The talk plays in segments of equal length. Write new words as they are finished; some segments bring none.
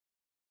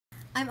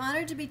I'm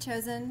honored to be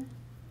chosen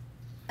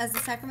as the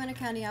Sacramento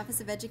County Office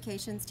of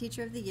Education's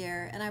Teacher of the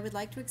Year, and I would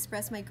like to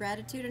express my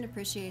gratitude and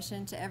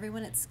appreciation to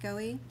everyone at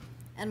SCOE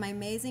and my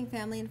amazing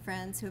family and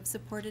friends who have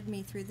supported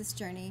me through this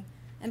journey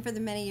and for the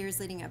many years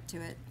leading up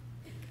to it.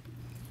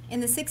 In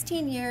the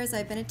 16 years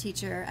I've been a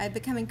teacher, I've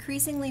become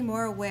increasingly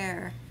more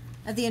aware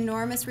of the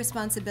enormous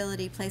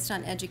responsibility placed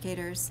on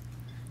educators.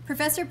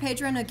 Professor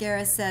Pedro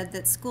Noguera said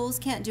that schools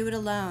can't do it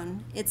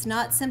alone. It's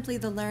not simply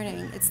the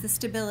learning, it's the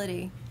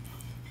stability.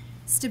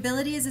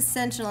 Stability is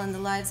essential in the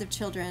lives of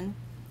children.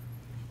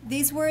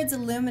 These words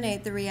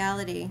illuminate the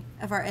reality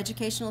of our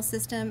educational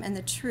system and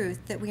the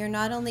truth that we are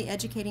not only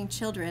educating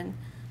children,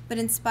 but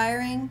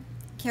inspiring,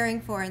 caring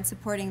for, and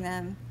supporting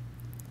them.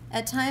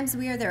 At times,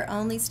 we are their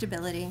only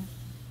stability.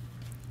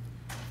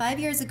 5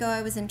 years ago,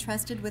 I was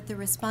entrusted with the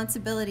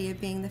responsibility of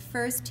being the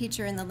first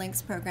teacher in the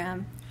LINKS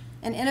program,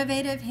 an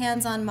innovative,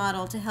 hands-on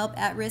model to help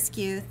at-risk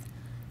youth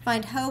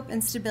find hope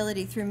and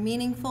stability through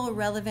meaningful,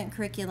 relevant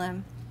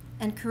curriculum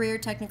and career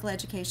technical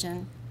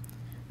education.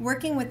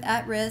 Working with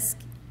at-risk,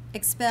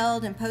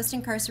 expelled, and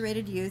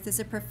post-incarcerated youth is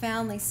a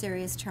profoundly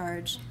serious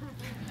charge,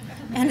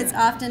 and it's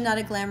often not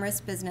a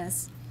glamorous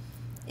business.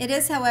 It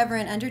is, however,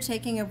 an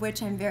undertaking of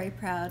which I'm very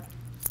proud.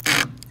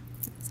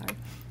 Sorry.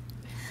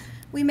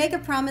 We make a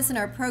promise in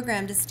our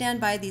program to stand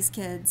by these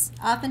kids,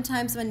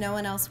 oftentimes when no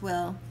one else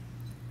will,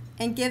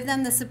 and give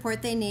them the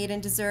support they need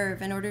and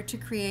deserve in order to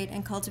create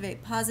and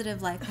cultivate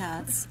positive life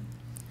paths.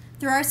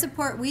 Through our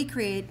support, we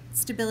create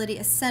stability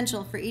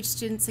essential for each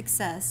student's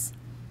success,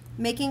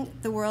 making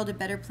the world a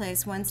better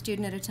place one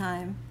student at a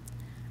time.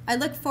 I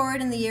look forward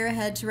in the year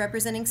ahead to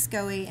representing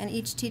SCOE and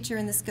each teacher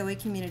in the SCOE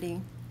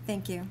community.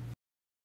 Thank you.